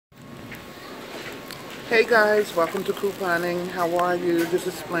Hey guys, welcome to Couponing. How are you? This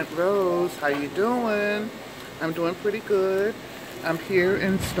is Splint Rose. How you doing? I'm doing pretty good. I'm here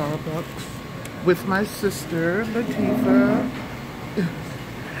in Starbucks with my sister, Latifah.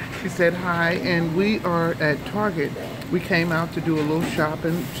 She said hi, and we are at Target. We came out to do a little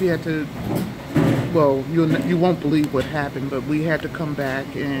shopping. She had to, well, you won't believe what happened, but we had to come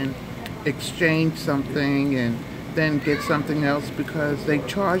back and exchange something and then get something else because they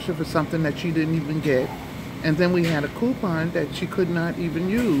charged her for something that she didn't even get. And then we had a coupon that she could not even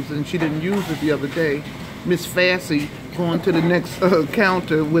use, and she didn't use it the other day. Miss Fassy going to the next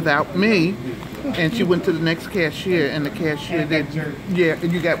counter without me, and she went to the next cashier, and the cashier did. Yeah,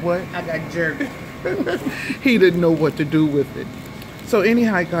 you got what? I got jerked. He didn't know what to do with it. So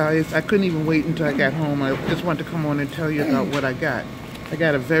anyhow, guys, I couldn't even wait until I got home. I just wanted to come on and tell you about what I got. I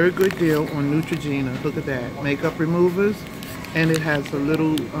got a very good deal on Neutrogena. Look at that. Makeup removers. And it has a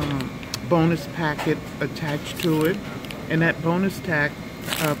little bonus packet attached to it. And that bonus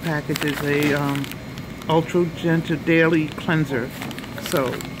package is a Ultra Gentle Daily Cleanser.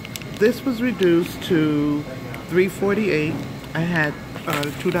 So this was reduced to $3.48. I had a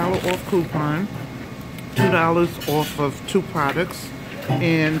 $2 off coupon. $2 off of 2 products.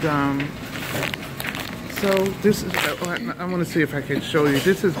 And so this is, I want to see if I can show you.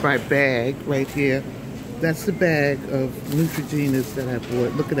 This is my bag right here. That's the bag of Neutrogenas that I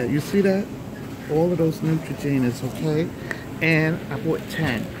bought. Look at that. You see that? All of those Neutrogenas, okay? And I bought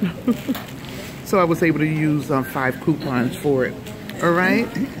 10. So I was able to use 5 coupons for it. All right?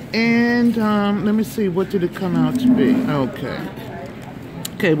 And let me see. What did it come out to be? Okay.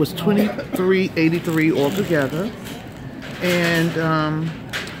 Okay, it was $23.83 altogether. And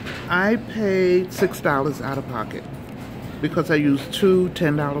I paid $6 out of pocket because I used 2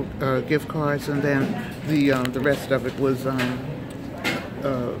 $10 gift cards, and then the rest of it was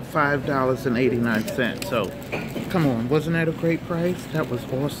 $5.89. So, come on, wasn't that a great price? That was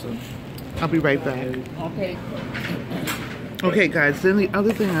awesome. I'll be right back. Okay. Okay, guys. Then the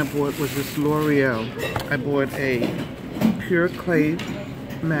other thing I bought was this L'Oreal. I bought a pure clay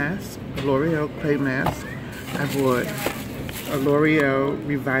mask, a L'Oreal clay mask. I bought a L'Oreal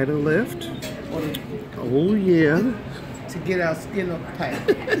Revitalift. Oh yeah. To get our skin up tight.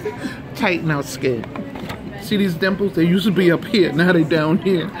 Tighten our skin. See these dimples? They used to be up here. Now they're down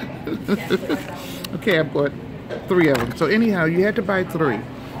here. Okay, I bought 3 of them. So anyhow, you had to buy 3.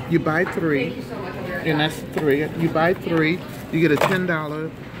 You buy 3, and that's 3. You buy 3, you get a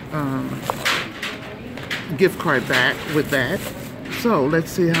 $10 gift card back with that. So let's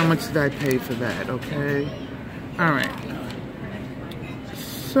see how much did I pay for that. Okay. All right.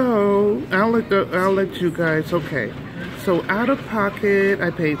 So I'll let you guys. Okay. So out of pocket, I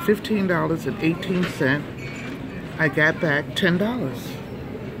paid $15.18. I got back $10.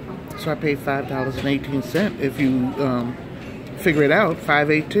 So I paid $5.18. If you figure it out,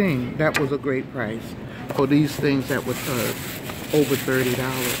 $5.18. That was a great price for these things that was over $30.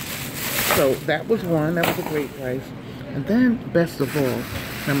 So that was one. That was a great price. And then, best of all,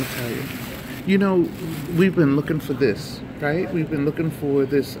 let me tell you. You know, we've been looking for this, right? We've been looking for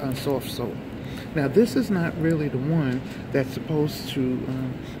this soft soap. Now, this is not really the one that's supposed to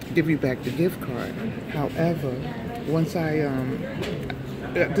give you back the gift card. However, once I,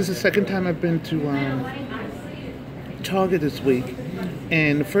 this is the second time I've been to Target this week.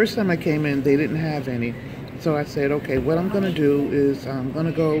 And the first time I came in, they didn't have any. So I said, okay, what I'm going to do is I'm going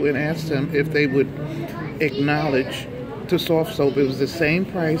to go and ask them if they would acknowledge the soft soap. It was the same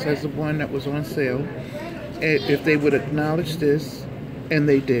price as the one that was on sale. If they would acknowledge this, and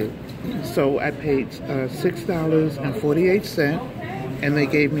they did. So I paid $6.48, and they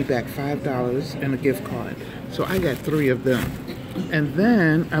gave me back $5 and a gift card. So I got 3 of them. And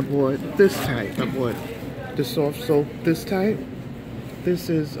then I bought this type. I bought the soft soap, this type. This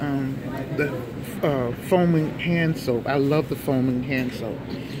is the foaming hand soap. I love the foaming hand soap.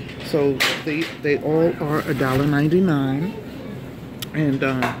 So they all are $1.99, and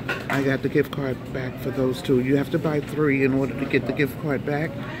I got the gift card back for those 2. You have to buy 3 in order to get the gift card back,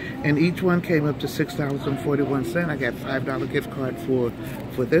 and each one came up to $6.41. I got $5 gift card for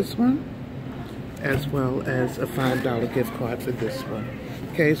this one, as well as a $5 gift card for this one.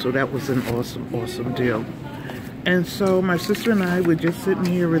 Okay, so that was an awesome deal. And so my sister and I were just sitting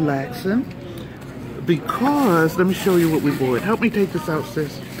here relaxing because, let me show you what we bought. Help me take this out,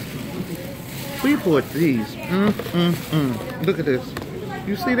 sis. We bought these. Look at this.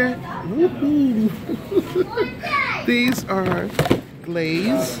 You see that? Woohoo! These are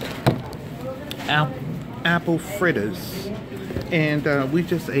glazed apple fritters. And we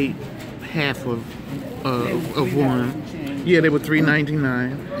just ate half of one. Yeah, they were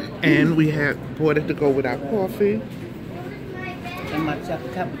 $3.99, and we had bought it to go with our coffee. And my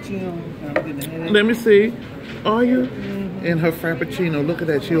cappuccino. I'm getting a headache. Let me see. Are you? And her frappuccino. Look at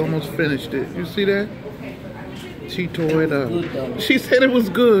that. She almost finished it. You see that? She tore it up. Good, though. She said it was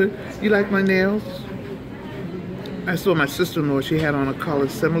good. You like my nails? I saw my sister-in-law. She had on a color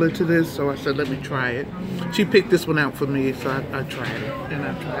similar to this, so I said, let me try it. She picked this one out for me, so I tried it. And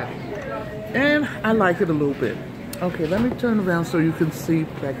I tried it. And I like it a little bit. Okay, let me turn around so you can see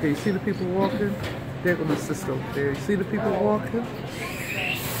back there. You see the people walking? There goes my sister up there. You see the people walking?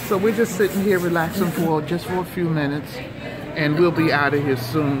 So we're just sitting here relaxing for just a few minutes, and we'll be out of here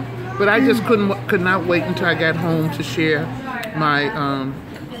soon. But I just could not wait until I got home to share my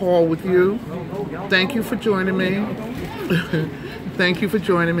haul with you. Thank you for joining me. Thank you for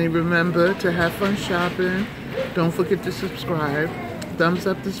joining me. Remember to have fun shopping. Don't forget to subscribe. Thumbs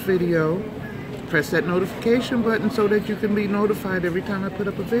up this video. Press that notification button so that you can be notified every time I put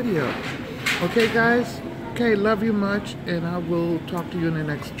up a video. Okay, guys? Okay, love you much, and I will talk to you in the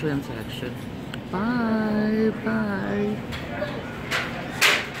next transaction. Bye. Bye.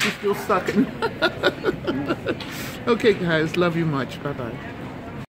 She's still sucking. Okay, guys, love you much. Bye-bye.